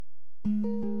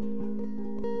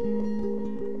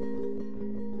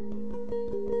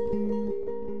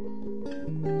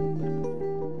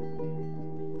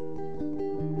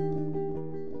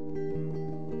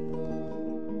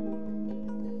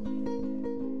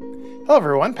Hello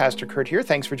everyone, Pastor Kurt here.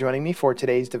 Thanks for joining me for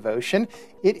today's devotion.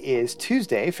 It is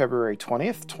Tuesday, February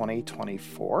 20th,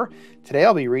 2024. Today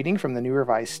I'll be reading from the New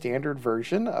Revised Standard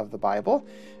Version of the Bible.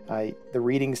 The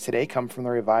readings today come from the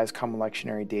Revised Common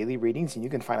Lectionary Daily Readings, and you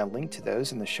can find a link to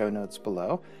those in the show notes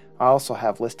below. I also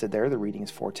have listed there the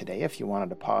readings for today if you wanted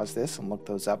to pause this and look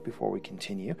those up before we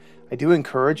continue. I do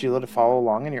encourage you to follow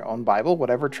along in your own Bible.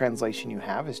 Whatever translation you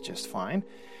have is just fine.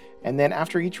 And then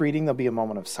after each reading, there'll be a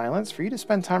moment of silence for you to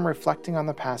spend time reflecting on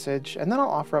the passage, and then I'll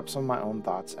offer up some of my own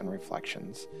thoughts and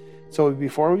reflections. So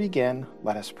before we begin,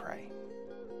 let us pray.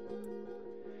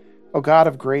 O God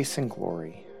of grace and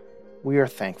glory, we are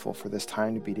thankful for this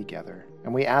time to be together,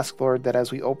 and we ask, Lord, that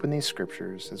as we open these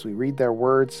scriptures, as we read their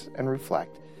words and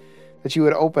reflect, that you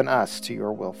would open us to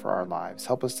your will for our lives.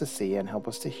 Help us to see and help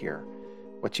us to hear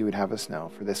what you would have us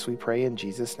know. For this we pray in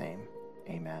Jesus' name.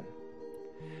 Amen.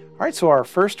 All right, so our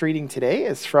first reading today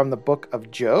is from the book of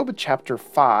Job, chapter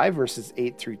 5, verses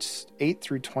 8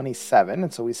 through 27.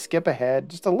 And so we skip ahead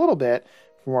just a little bit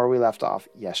from where we left off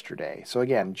yesterday. So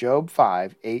again, Job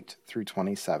 5, 8 through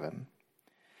 27.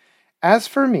 As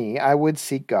for me, I would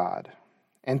seek God,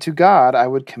 and to God I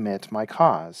would commit my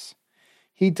cause.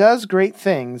 He does great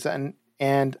things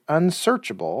and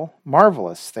unsearchable,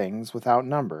 marvelous things without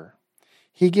number.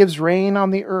 He gives rain on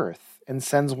the earth and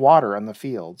sends water on the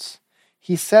fields.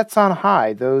 He sets on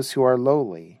high those who are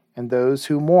lowly, and those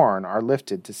who mourn are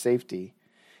lifted to safety.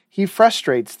 He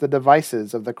frustrates the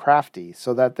devices of the crafty,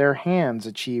 so that their hands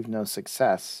achieve no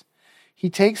success.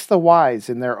 He takes the wise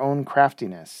in their own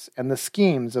craftiness, and the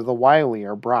schemes of the wily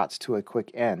are brought to a quick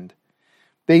end.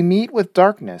 They meet with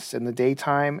darkness in the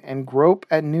daytime, and grope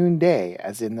at noonday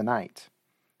as in the night.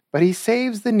 But he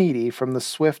saves the needy from the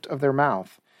swift of their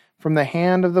mouth, from the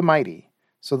hand of the mighty,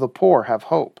 so the poor have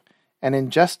hope, and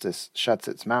injustice shuts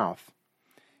its mouth.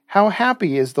 How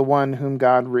happy is the one whom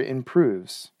God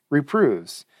reproves.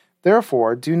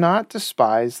 Therefore, do not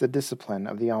despise the discipline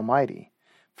of the Almighty.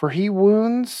 For he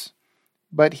wounds,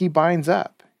 but he binds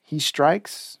up. He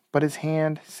strikes, but his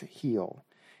hands heal.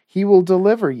 He will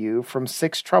deliver you from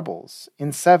 6 troubles.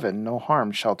 In 7 no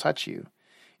harm shall touch you.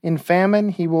 In famine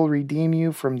he will redeem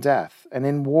you from death, and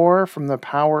in war from the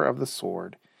power of the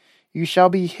sword. You shall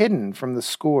be hidden from the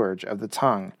scourge of the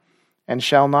tongue, and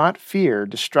shall not fear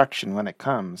destruction when it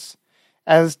comes.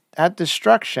 As at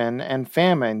destruction and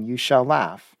famine you shall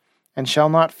laugh, and shall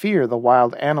not fear the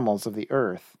wild animals of the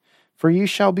earth. For you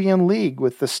shall be in league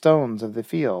with the stones of the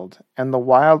field, and the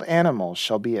wild animals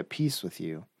shall be at peace with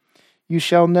you. You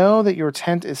shall know that your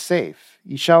tent is safe.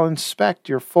 You shall inspect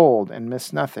your fold and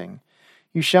miss nothing.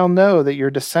 You shall know that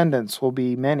your descendants will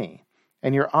be many,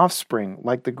 and your offspring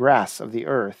like the grass of the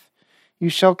earth. You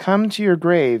shall come to your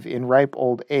grave in ripe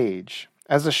old age,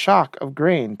 as a shock of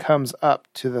grain comes up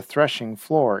to the threshing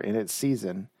floor in its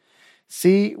season.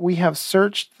 See, we have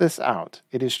searched this out.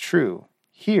 It is true.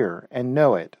 Hear and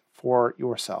know it for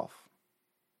yourself.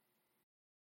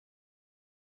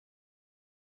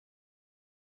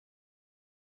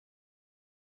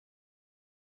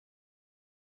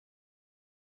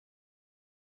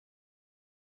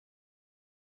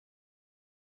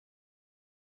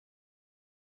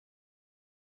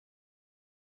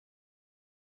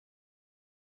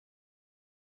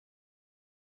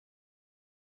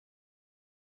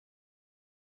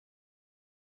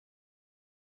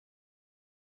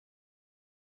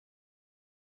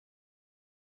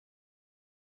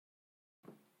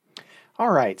 All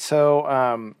right,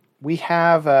 so we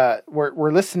have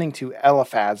we're listening to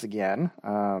Eliphaz again,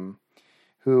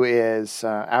 who is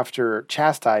after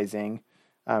chastising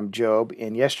Job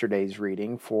in yesterday's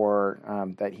reading for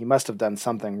that he must have done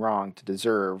something wrong to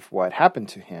deserve what happened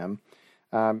to him.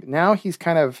 Now he's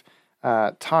kind of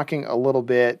talking a little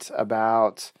bit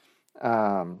about.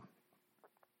 Well,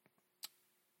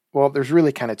 there's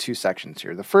really kind of 2 sections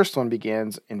here. The first one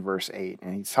begins in verse 8,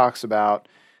 and he talks about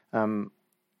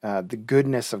the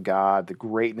goodness of God, the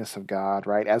greatness of God,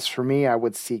 right? As for me, I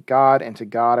would seek God, and to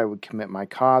God I would commit my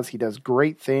cause. He does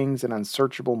great things and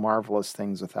unsearchable, marvelous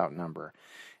things without number.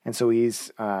 And so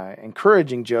he's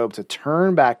encouraging Job to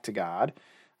turn back to God,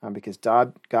 because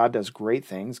God does great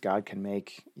things. God can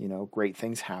make, great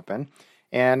things happen.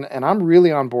 And I'm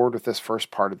really on board with this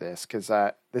first part of this, because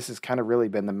this has kind of really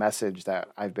been the message that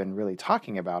I've been really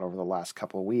talking about over the last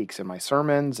couple of weeks in my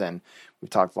sermons, and we've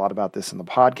talked a lot about this in the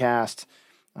podcast,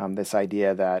 this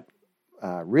idea that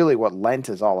really what Lent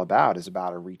is all about is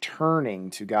about a returning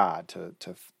to God,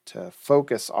 to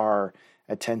focus our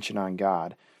attention on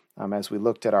God. As we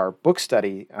looked at our book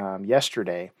study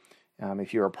yesterday,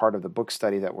 if you're a part of the book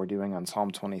study that we're doing on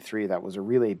Psalm 23, that was a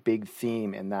really big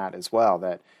theme in that as well,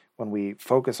 that when we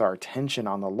focus our attention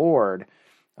on the Lord,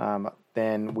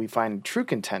 then we find true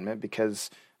contentment, because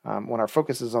when our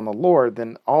focus is on the Lord,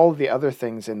 then all the other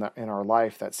things in our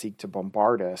life that seek to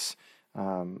bombard us,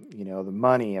 the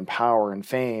money and power and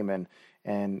fame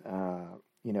and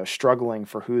struggling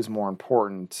for who's more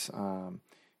important,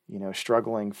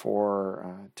 struggling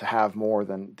for to have more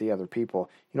than the other people,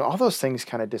 all those things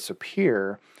kind of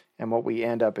disappear, and what we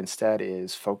end up instead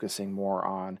is focusing more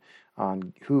on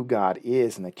who God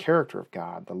is and the character of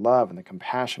God, the love and the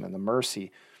compassion and the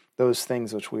mercy, those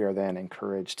things which we are then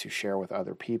encouraged to share with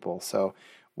other people. So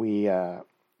we,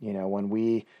 when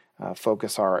we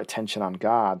focus our attention on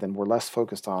God, then we're less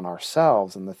focused on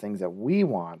ourselves and the things that we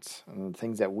want and the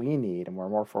things that we need, and we're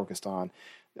more focused on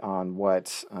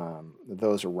what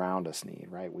those around us need.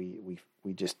 Right? We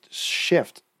just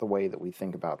shift the way that we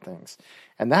think about things,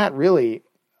 and that really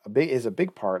is a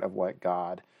big part of what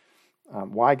God.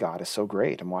 Why God is so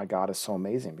great and why God is so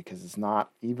amazing, because it's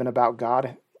not even about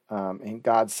God and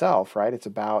God's self, right? It's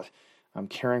about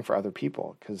caring for other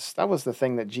people, because that was the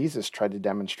thing that Jesus tried to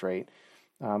demonstrate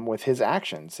with his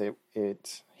actions.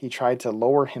 He tried to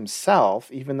lower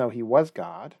himself, even though he was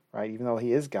God, right? Even though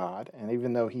he is God, and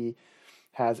even though he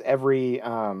has every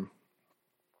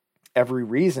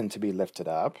reason to be lifted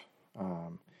up.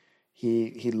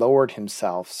 He lowered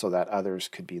himself so that others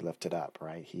could be lifted up,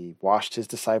 right? He washed his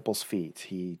disciples' feet.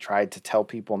 He tried to tell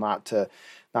people not to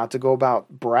go about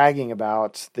bragging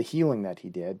about the healing that he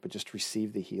did, but just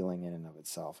receive the healing in and of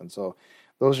itself. And so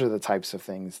those are the types of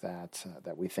things that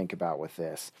we think about with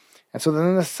this. And so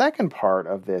then the second part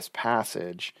of this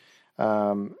passage,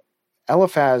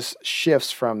 Eliphaz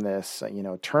shifts from this,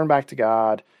 turn back to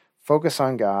God, focus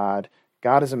on God,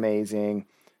 God is amazing,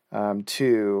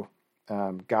 to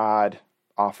God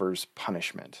offers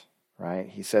punishment, right?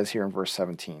 He says here in verse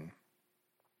 17,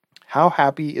 how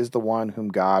happy is the one whom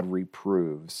God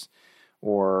reproves,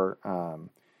 or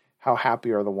how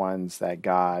happy are the ones that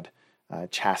God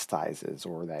chastises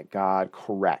or that God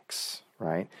corrects,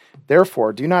 right?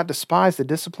 Therefore, do not despise the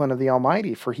discipline of the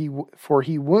Almighty, for he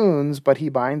wounds, but he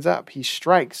binds up. He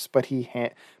strikes, but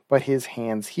his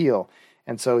hands heal.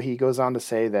 And so he goes on to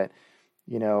say that,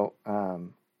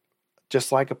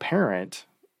 just like a parent,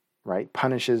 right,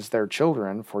 punishes their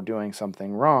children for doing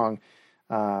something wrong,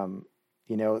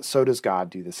 so does God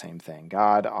do the same thing.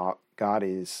 God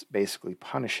is basically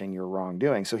punishing your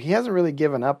wrongdoing. So he hasn't really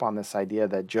given up on this idea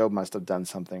that Job must have done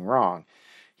something wrong.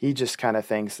 He just kind of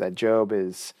thinks that Job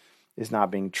is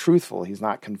not being truthful. He's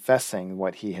not confessing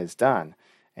what he has done,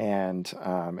 and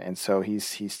so he's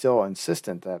still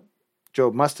insistent that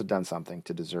Job must have done something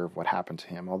to deserve what happened to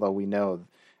him. Although we know,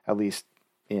 at least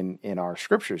in our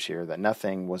scriptures here, that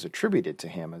nothing was attributed to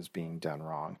him as being done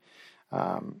wrong.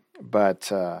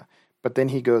 But then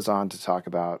he goes on to talk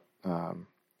about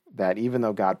that even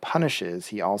though God punishes,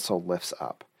 he also lifts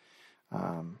up.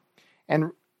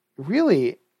 And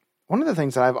really, one of the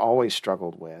things that I've always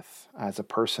struggled with as a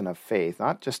person of faith,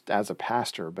 not just as a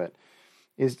pastor, but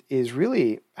is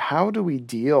really, how do we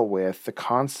deal with the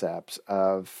concepts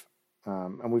of,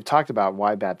 and we've talked about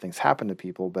why bad things happen to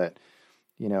people, but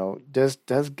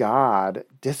does God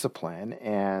discipline?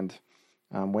 And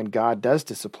when God does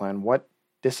discipline, what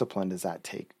discipline does that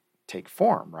take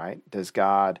form, right? Does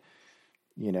God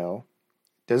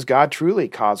truly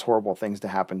cause horrible things to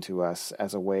happen to us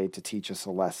as a way to teach us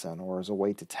a lesson, or as a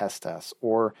way to test us?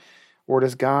 Or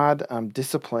does God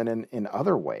discipline in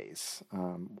other ways?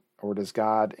 Or does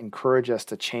God encourage us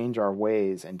to change our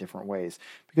ways in different ways?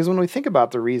 Because when we think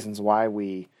about the reasons why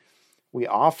we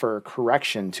offer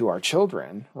correction to our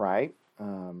children, right?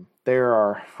 There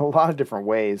are a lot of different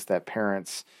ways that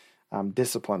parents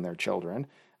discipline their children.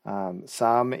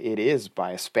 Some it is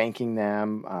by spanking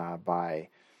them, by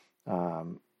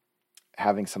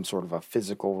having some sort of a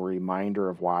physical reminder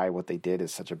of why what they did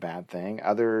is such a bad thing.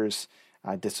 Others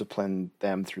discipline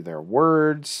them through their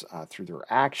words, through their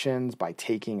actions, by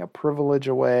taking a privilege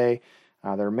away.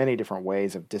 There are many different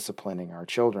ways of disciplining our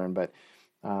children, but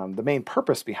the main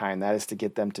purpose behind that is to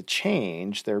get them to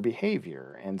change their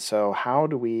behavior. And so how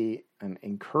do we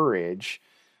encourage,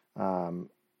 or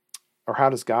how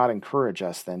does God encourage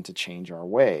us then to change our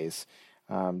ways?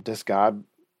 Does God,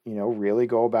 really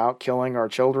go about killing our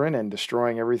children and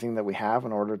destroying everything that we have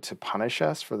in order to punish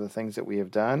us for the things that we have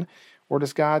done? Or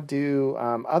does God do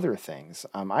other things?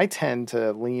 I tend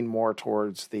to lean more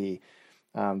towards the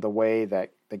the way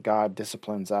that God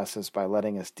disciplines us is by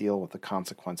letting us deal with the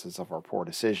consequences of our poor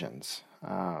decisions.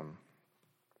 I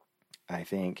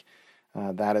think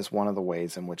that is one of the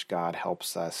ways in which God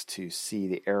helps us to see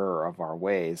the error of our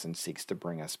ways and seeks to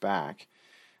bring us back.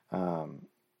 I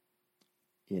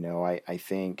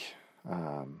think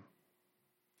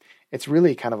it's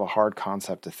really kind of a hard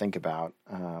concept to think about,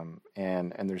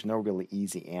 and there's no really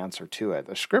easy answer to it.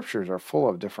 The scriptures are full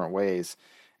of different ways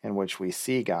in which we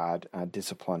see God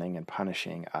disciplining and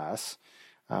punishing us,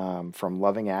 from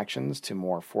loving actions to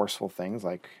more forceful things,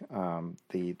 like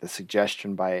the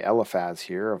suggestion by Eliphaz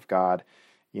here of God,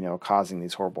 causing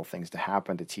these horrible things to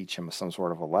happen to teach him some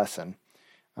sort of a lesson.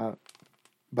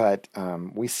 But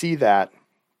we see that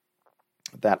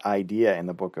idea in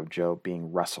the book of Job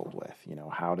being wrestled with.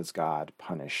 How does God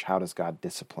punish? How does God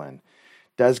discipline?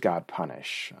 Does God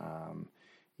punish?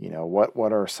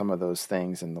 What are some of those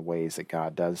things and the ways that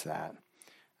God does that?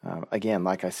 Again,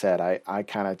 like I said, I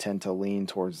kind of tend to lean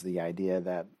towards the idea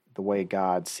that the way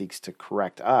God seeks to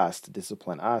correct us, to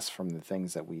discipline us from the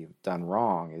things that we've done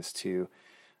wrong, is to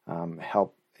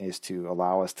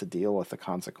allow us to deal with the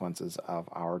consequences of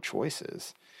our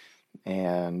choices.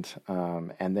 And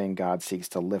then God seeks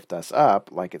to lift us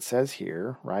up, like it says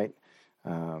here, right?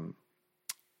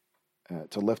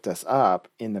 To lift us up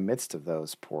in the midst of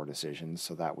those poor decisions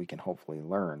so that we can hopefully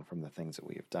learn from the things that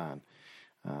we have done.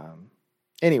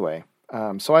 Anyway,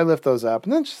 so I lift those up.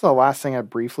 And then just the last thing I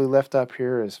briefly lift up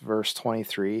here is verse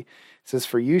 23. It says,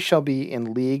 "For you shall be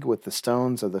in league with the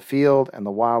stones of the field, and the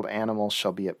wild animals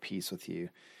shall be at peace with you."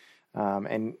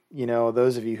 And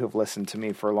those of you who have listened to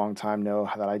me for a long time know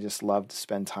that I just love to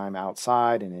spend time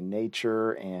outside and in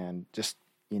nature. And just,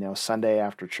 Sunday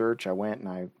after church, I went and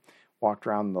I walked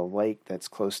around the lake that's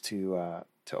close to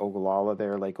Ogallala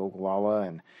there, Lake Ogallala.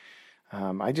 And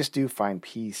I just do find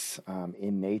peace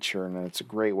in nature, and it's a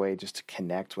great way just to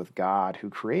connect with God who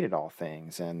created all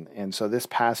things. And so this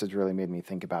passage really made me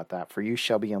think about that. "For you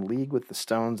shall be in league with the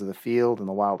stones of the field, and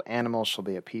the wild animals shall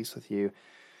be at peace with you."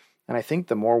 And I think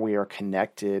the more we are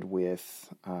connected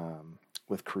with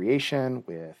creation,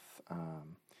 with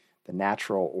the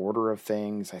natural order of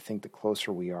things, I think the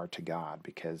closer we are to God,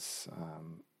 because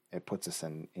it puts us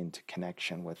into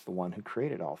connection with the one who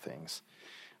created all things.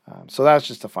 So that's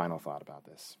just a final thought about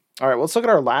this. All right, well, let's look at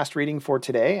our last reading for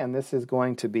today, and this is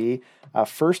going to be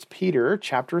 1 Peter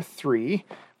chapter 3,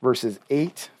 verses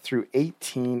 8 through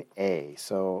 18a.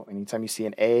 So anytime you see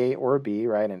an A or a B,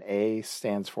 right, an A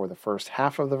stands for the first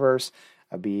half of the verse,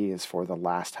 a B is for the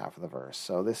last half of the verse.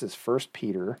 So this is 1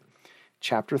 Peter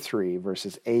chapter 3,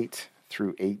 verses 8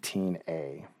 through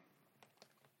 18a.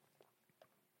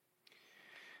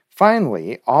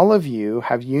 "Finally, all of you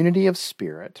have unity of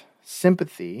spirit,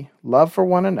 sympathy, love for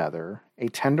one another, a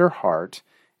tender heart,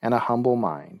 and a humble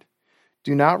mind.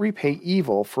 Do not repay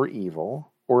evil for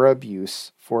evil or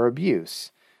abuse for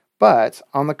abuse, but,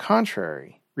 on the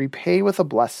contrary, repay with a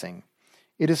blessing.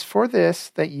 It is for this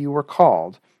that you were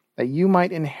called, that you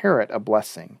might inherit a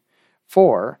blessing.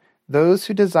 For those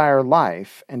who desire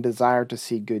life and desire to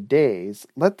see good days,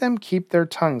 let them keep their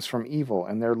tongues from evil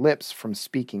and their lips from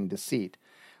speaking deceit.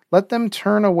 Let them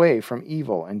turn away from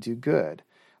evil and do good.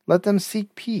 Let them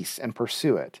seek peace and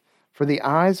pursue it. For the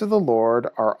eyes of the Lord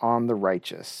are on the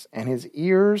righteous, and his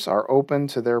ears are open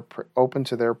to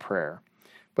their prayer.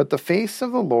 But the face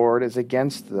of the Lord is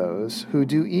against those who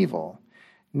do evil.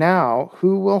 Now,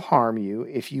 who will harm you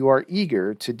if you are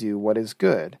eager to do what is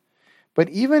good? But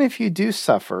even if you do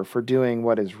suffer for doing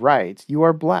what is right, you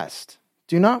are blessed.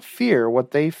 Do not fear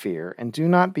what they fear, and do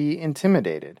not be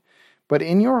intimidated. But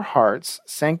in your hearts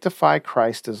sanctify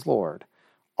Christ as Lord.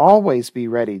 Always be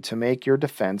ready to make your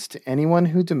defense to anyone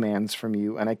who demands from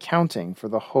you an accounting for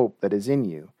the hope that is in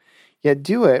you. Yet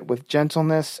do it with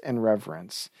gentleness and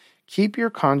reverence. Keep your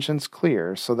conscience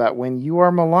clear, so that when you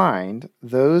are maligned,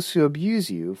 those who abuse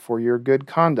you for your good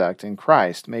conduct in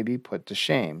Christ may be put to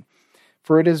shame.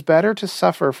 For it is better to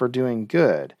suffer for doing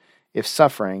good, if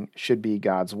suffering should be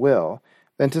God's will,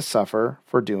 than to suffer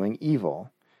for doing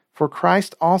evil. For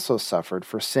Christ also suffered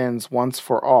for sins once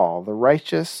for all, the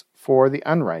righteous for the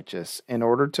unrighteous, in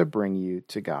order to bring you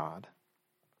to God."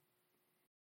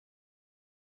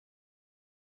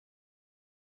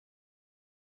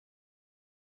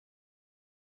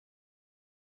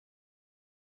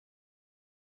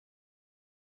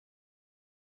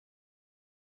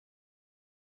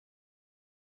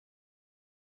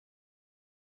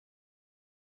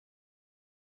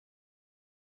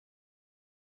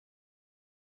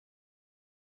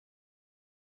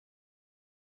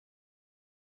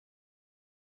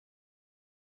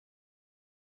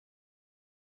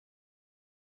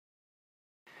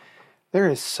 There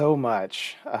is so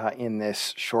much in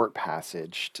this short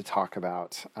passage to talk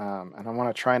about, and I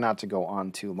want to try not to go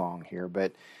on too long here,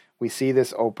 but we see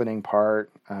this opening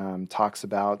part talks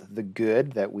about the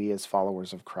good that we as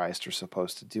followers of Christ are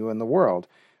supposed to do in the world,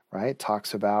 right?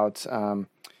 Talks about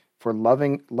for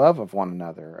loving love of one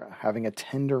another, having a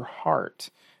tender heart,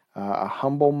 a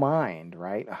humble mind,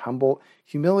 right? A humble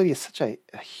humility is such a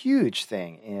huge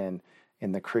thing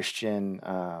in the Christian.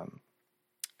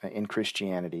 In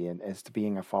Christianity and as to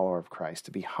being a follower of Christ,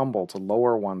 to be humble, to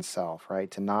lower oneself,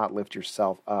 right? To not lift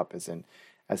yourself up as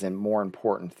in more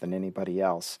important than anybody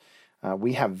else.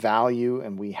 We have value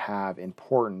and we have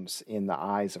importance in the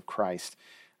eyes of Christ,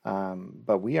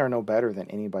 but we are no better than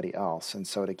anybody else. And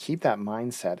so to keep that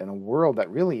mindset in a world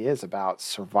that really is about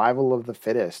survival of the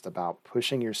fittest, about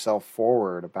pushing yourself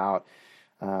forward, about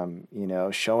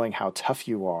showing how tough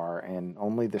you are and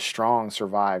only the strong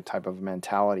survive type of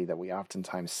mentality that we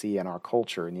oftentimes see in our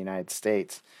culture in the United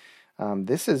States.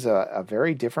 This is a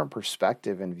very different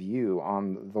perspective and view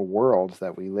on the world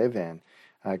that we live in.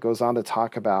 It goes on to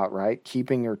talk about, right,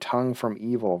 keeping your tongue from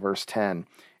evil, verse 10,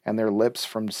 and their lips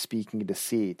from speaking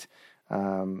deceit.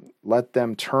 Let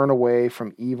them turn away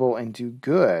from evil and do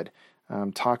good.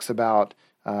 Talks about,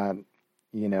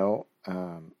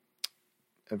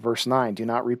 verse 9, do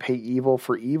not repay evil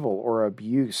for evil or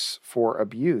abuse for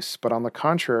abuse, but on the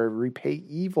contrary, repay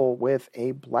evil with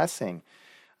a blessing.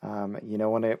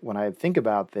 When I think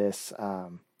about this,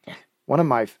 one of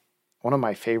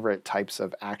my favorite types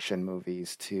of action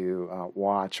movies to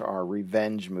watch are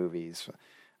revenge movies.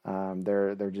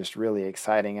 They're just really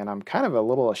exciting, and I'm kind of a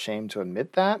little ashamed to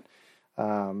admit that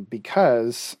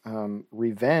because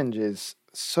revenge is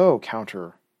so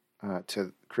counter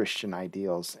to Christian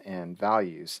ideals and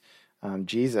values.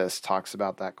 Jesus talks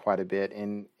about that quite a bit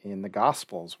in the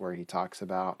Gospels, where he talks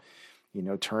about,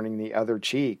 turning the other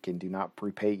cheek and do not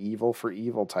repay evil for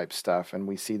evil type stuff. And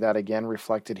we see that again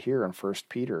reflected here in 1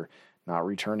 Peter, not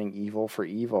returning evil for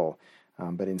evil,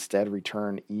 but instead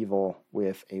return evil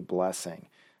with a blessing.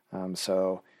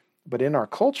 But in our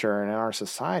culture and in our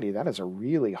society, that is a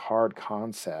really hard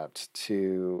concept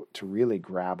to really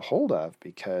grab hold of,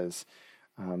 because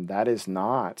that is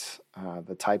not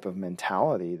the type of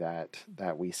mentality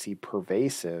that we see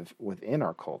pervasive within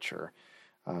our culture.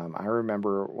 I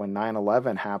remember when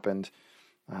 9/11 happened,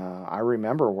 I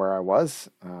remember where I was.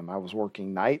 I was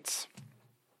working nights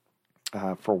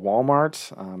for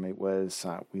Walmart.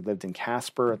 We lived in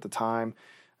Casper at the time.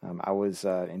 I was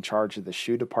in charge of the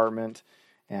shoe department.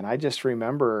 And I just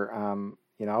remember,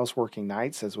 I was working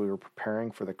nights as we were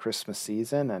preparing for the Christmas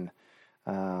season,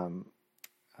 and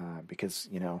because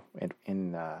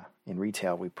in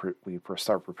retail we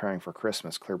start preparing for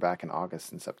Christmas clear back in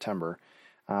August and September.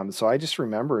 So I just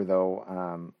remember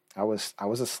though, I was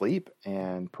asleep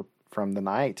and from the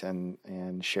night,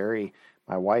 and Sherry,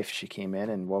 my wife, she came in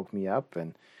and woke me up,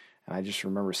 and I just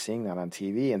remember seeing that on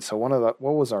TV. And so what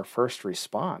was our first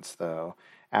response though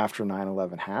after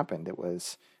 9/11 happened? It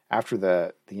was after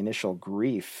the initial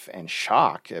grief and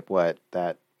shock at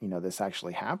this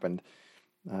actually happened.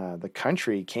 The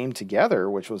country came together,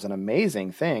 which was an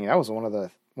amazing thing. That was one of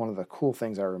the cool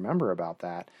things I remember about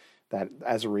that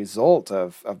as a result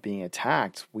of being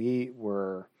attacked, we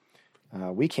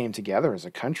came together as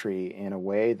a country in a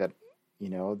way that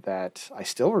that I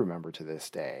still remember to this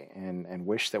day, and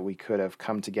wish that we could have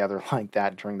come together like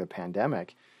that during the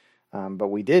pandemic, but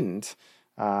we didn't.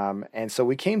 And so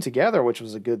we came together, which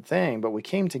was a good thing, but we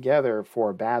came together for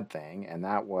a bad thing, and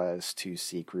that was to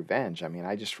seek revenge. I mean,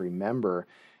 I just remember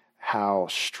how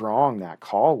strong that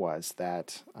call was,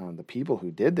 that the people who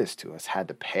did this to us had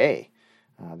to pay.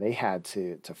 They had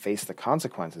to face the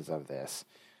consequences of this.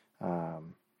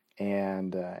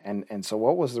 And so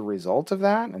what was the result of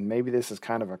that? And maybe this is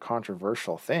kind of a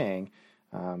controversial thing,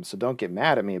 so don't get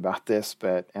mad at me about this,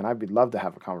 and I'd love to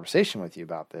have a conversation with you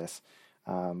about this.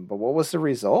 But what was the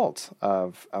result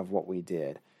of what we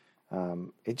did?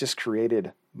 It just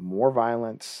created more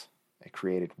violence. It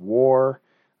created war.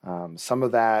 Some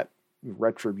of that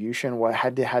retribution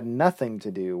had nothing to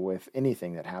do with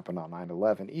anything that happened on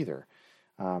 9/11 either.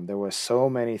 There was so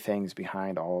many things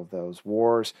behind all of those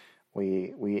wars.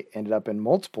 We ended up in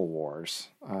multiple wars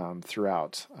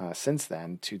throughout since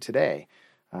then to today.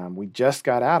 We just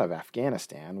got out of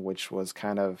Afghanistan, which was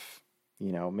kind of,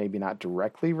 maybe not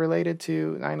directly related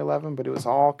to 9/11, but it was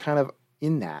all kind of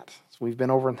in that. So we've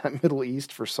been over in that Middle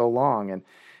East for so long, and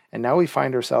now we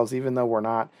find ourselves, even though we're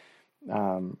not,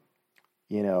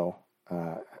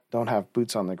 don't have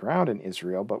boots on the ground in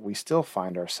Israel, but we still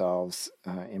find ourselves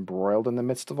embroiled in the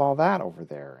midst of all that over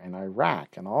there in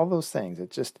Iraq and all those things.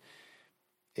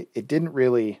 It didn't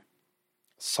really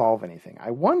solve anything.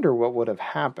 I wonder what would have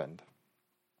happened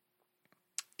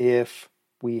if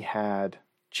we had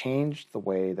changed the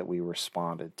way that we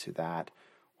responded to that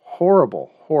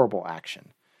horrible, horrible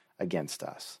action against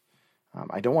us.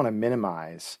 I don't want to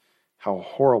minimize how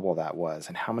horrible that was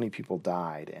and how many people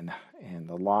died and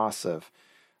the loss of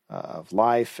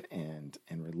life and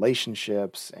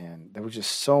relationships, and there was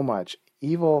just so much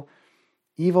evil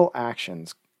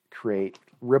actions create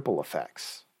ripple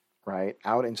effects, right,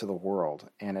 out into the world,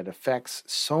 and it affects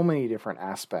so many different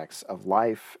aspects of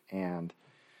life. And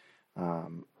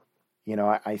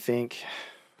I think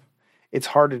it's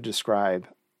hard to describe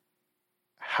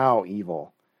how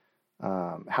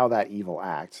that evil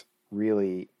act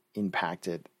really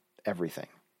impacted everything.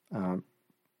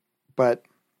 But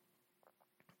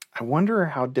I wonder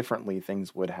how differently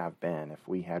things would have been if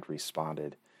we had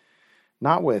responded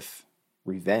not with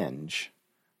revenge,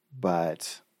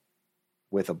 but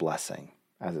with a blessing,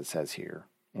 as it says here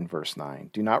in verse 9.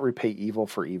 Do not repay evil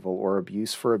for evil or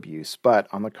abuse for abuse, but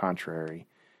on the contrary,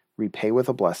 repay with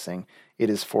a blessing. It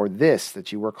is for this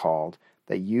that you were called,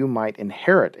 that you might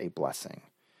inherit a blessing.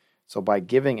 So by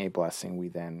giving a blessing, we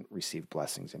then receive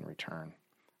blessings in return.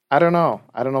 I don't know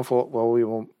if we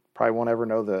probably won't ever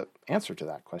know the answer to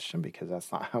that question, because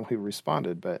that's not how we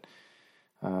responded. But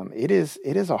it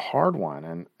is a hard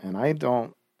one, and I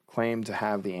don't claim to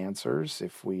have the answers.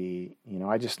 If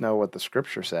I just know what the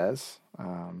Scripture says.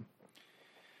 I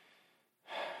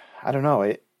don't know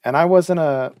it, and I wasn't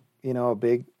a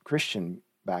big Christian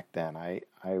back then. I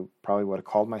probably would have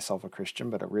called myself a Christian,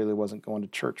 but I really wasn't going to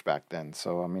church back then.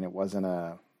 So it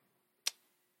wasn't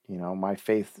my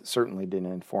faith certainly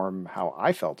didn't inform how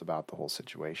I felt about the whole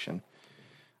situation.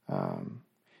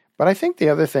 But I think the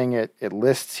other thing it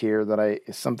lists here that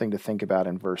is something to think about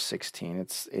in verse 16.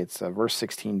 It's verse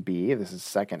 16b. This is the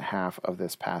second half of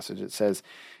this passage. It says,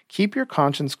 "Keep your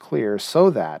conscience clear, so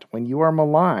that when you are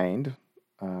maligned,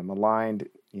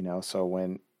 so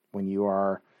when you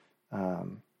are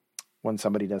when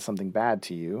somebody does something bad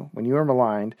to you, when you are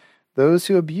maligned, those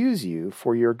who abuse you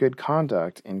for your good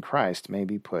conduct in Christ may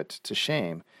be put to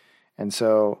shame." And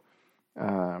so,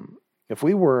 if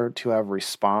we were to have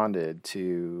responded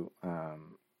to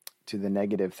the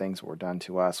negative things that were done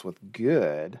to us with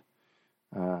good,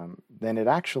 then it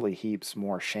actually heaps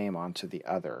more shame onto the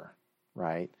other,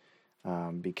 right?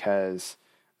 Because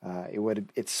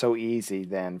it's so easy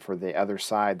then for the other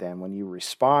side then, when you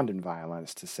respond in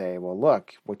violence, to say, well,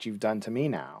 look what you've done to me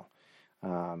now.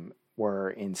 Where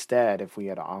instead, if we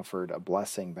had offered a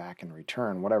blessing back in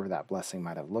return, whatever that blessing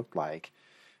might have looked like,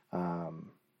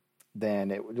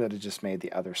 then it would have just made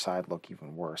the other side look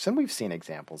even worse. And we've seen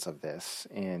examples of this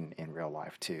in real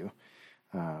life too.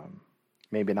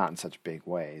 Maybe not in such big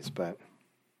ways, but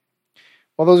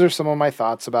those are some of my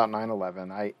thoughts about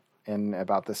 9/11. And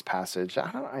about this passage.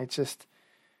 I don't know,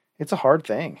 it's a hard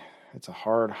thing. It's a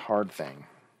hard thing.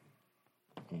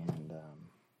 And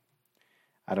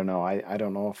I don't know. I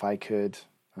don't know if I could.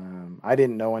 I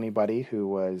didn't know anybody who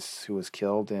was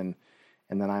killed in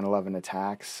the 9/11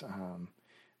 attacks.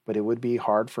 But it would be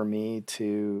hard for me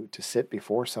to sit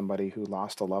before somebody who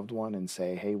lost a loved one and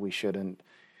say, "Hey, we shouldn't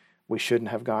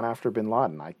have gone after bin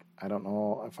Laden." I don't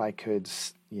know if I could,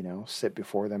 sit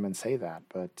before them and say that.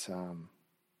 But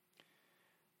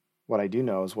what I do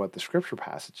know is what the Scripture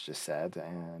passage just said,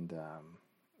 and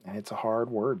it's a hard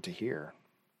word to hear.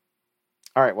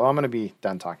 All right, well, I'm going to be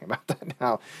done talking about that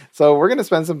now. So we're going to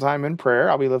spend some time in prayer.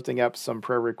 I'll be lifting up some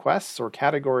prayer requests or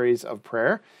categories of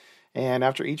prayer. And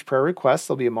after each prayer request,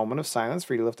 there'll be a moment of silence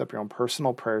for you to lift up your own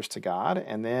personal prayers to God.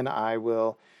 And then I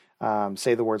will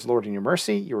say the words, "Lord, in your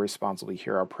mercy," your response will be,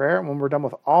 "Hear our prayer." And when we're done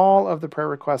with all of the prayer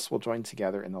requests, we'll join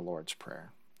together in the Lord's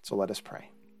Prayer. So let us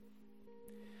pray.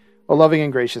 Oh, loving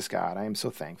and gracious God, I am so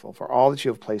thankful for all that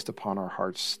you have placed upon our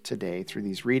hearts today through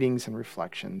these readings and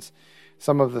reflections.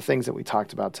 Some of the things that we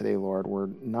talked about today, Lord, were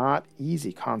not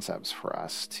easy concepts for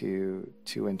us to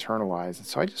internalize. And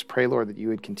so I just pray, Lord, that you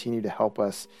would continue to help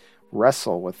us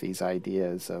wrestle with these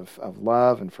ideas of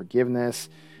love and forgiveness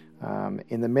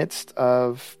in the midst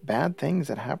of bad things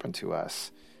that happen to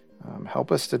us. Help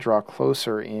us to draw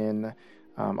closer in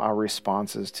our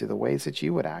responses to the ways that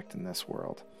you would act in this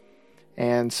world.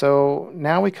 And so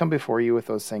now we come before you with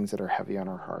those things that are heavy on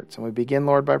our hearts. And we begin,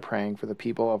 Lord, by praying for the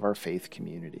people of our faith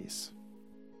communities.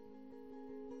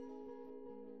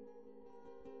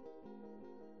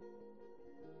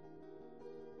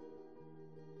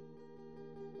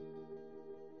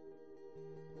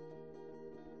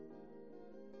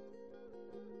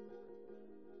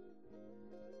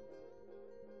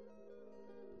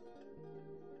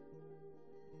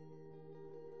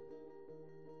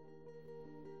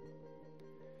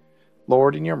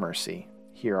 Lord, in your mercy,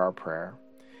 hear our prayer.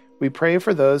 We pray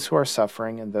for those who are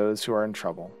suffering and those who are in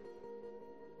trouble.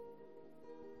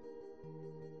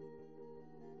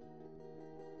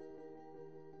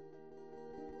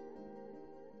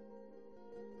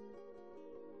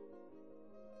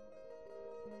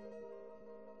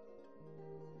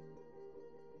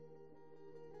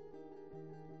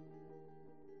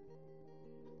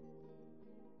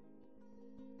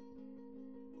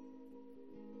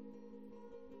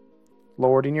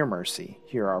 Lord, in your mercy,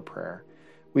 hear our prayer.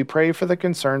 We pray for the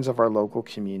concerns of our local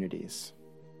communities.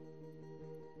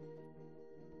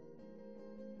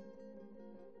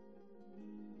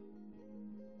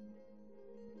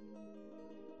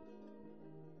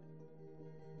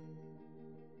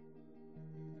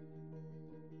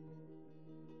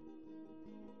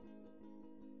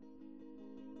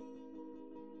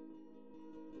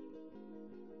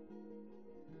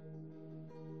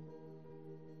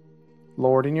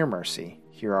 Lord, in your mercy,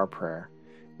 hear our prayer.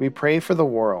 We pray for the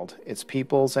world, its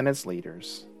peoples, and its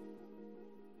leaders.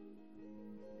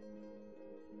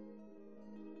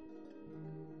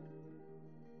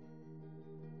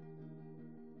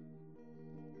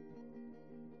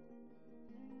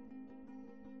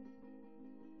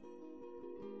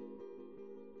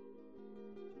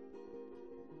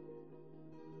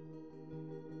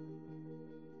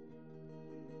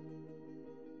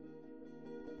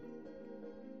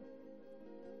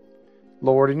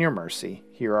 Lord, in your mercy,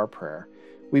 hear our prayer.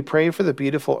 We pray for the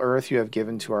beautiful earth you have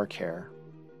given to our care.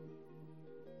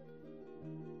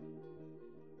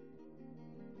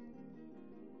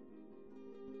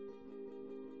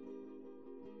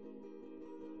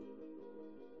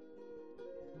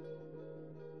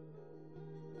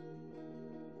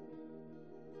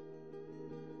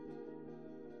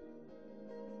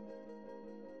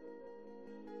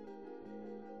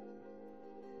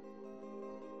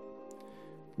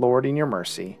 Lord, in your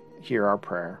mercy, hear our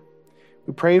prayer.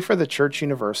 We pray for the Church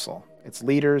Universal, its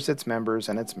leaders, its members,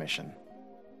 and its mission.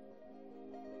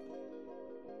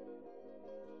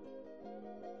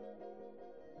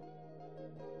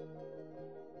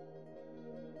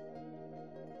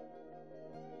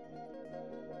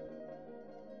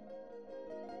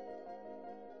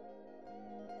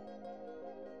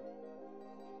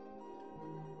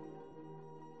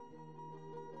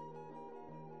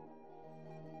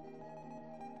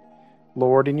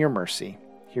 Lord, in your mercy,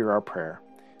 hear our prayer.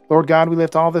 Lord God, we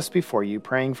lift all this before you,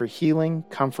 praying for healing,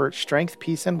 comfort, strength,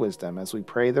 peace, and wisdom as we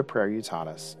pray the prayer you taught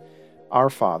us.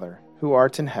 Our Father, who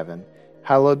art in heaven,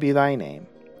 hallowed be thy name.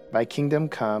 Thy kingdom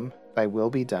come, thy will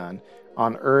be done,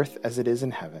 on earth as it is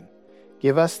in heaven.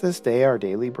 Give us this day our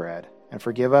daily bread, and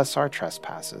forgive us our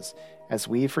trespasses, as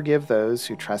we forgive those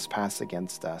who trespass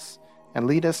against us. And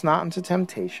lead us not into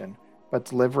temptation, but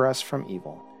deliver us from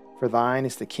evil. For thine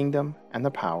is the kingdom, and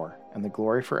the power, and the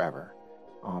glory forever.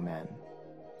 Amen.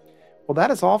 Well,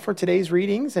 that is all for today's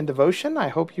readings and devotion. I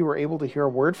hope you were able to hear a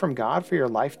word from God for your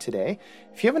life today.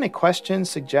 If you have any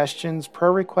questions, suggestions,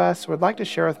 prayer requests, or would like to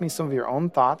share with me some of your own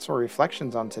thoughts or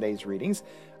reflections on today's readings,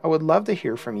 I would love to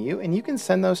hear from you, and you can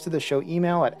send those to the show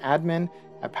email at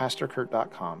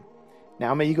admin@pastorkurt.com.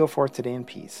 Now may you go forth today in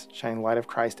peace, shining the light of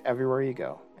Christ everywhere you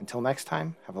go. Until next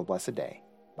time, have a blessed day.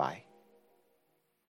 Bye.